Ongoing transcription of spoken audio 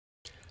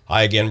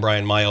Hi again,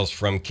 Brian Myles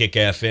from Kick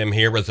FM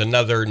here with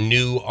another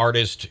new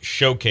artist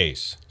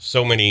showcase.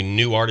 So many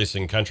new artists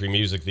in country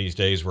music these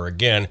days. We're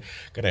again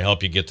going to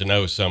help you get to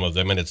know some of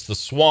them. And it's the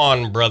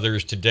Swon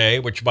Brothers today,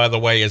 which by the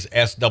way is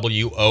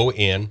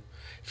S-W-O-N.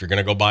 If you're going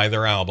to go buy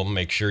their album,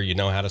 make sure you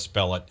know how to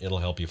spell it. It'll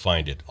help you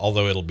find it,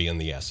 although it'll be in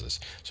the S's,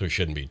 so it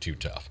shouldn't be too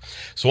tough.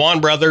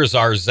 Swon Brothers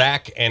are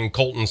Zach and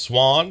Colton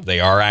Swon. They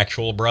are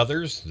actual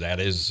brothers. That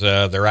is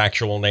their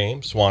actual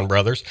name, Swon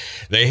Brothers.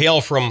 They hail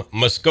from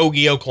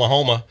Muskogee,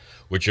 Oklahoma,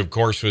 which of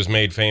course was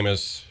made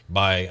famous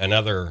by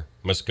another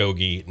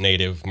Muskogee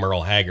native,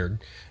 Merle Haggard,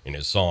 in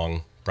his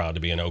song, Proud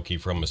to be an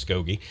Okie from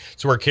Muskogee.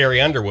 It's where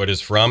Carrie Underwood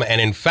is from, and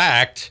in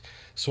fact,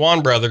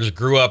 Swon Brothers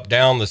grew up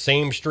down the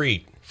same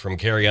street from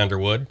Carrie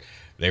Underwood.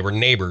 They were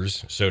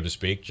neighbors, so to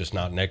speak, just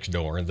not next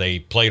door. They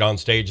played on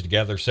stage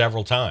together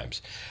several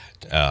times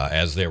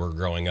as they were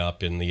growing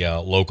up in the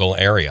local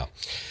area.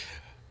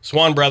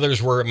 Swon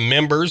Brothers were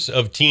members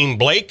of Team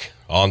Blake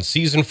on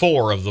season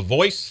 4 of The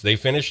Voice. They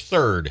finished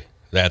 3rd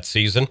that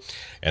season,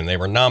 and they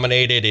were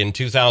nominated in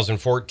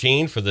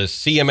 2014 for the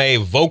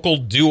CMA Vocal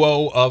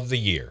Duo of the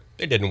Year.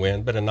 They didn't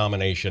win, but a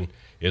nomination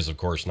is, of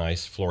course,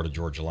 nice. Florida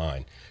Georgia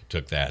Line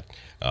took that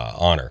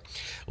honor.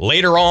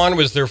 Later on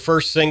was their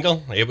first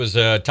single. It was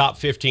a top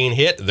 15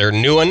 hit. Their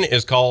new one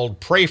is called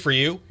Pray For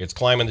You. It's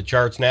climbing the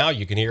charts now.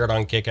 You can hear it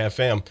on Kick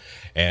FM.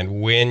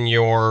 And when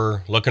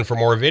you're looking for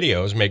more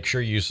videos, make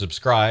sure you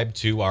subscribe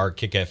to our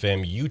Kick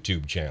FM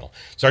YouTube channel.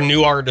 It's our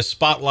new artist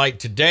spotlight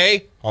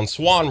today on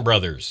Swon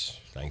Brothers.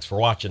 Thanks for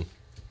watching.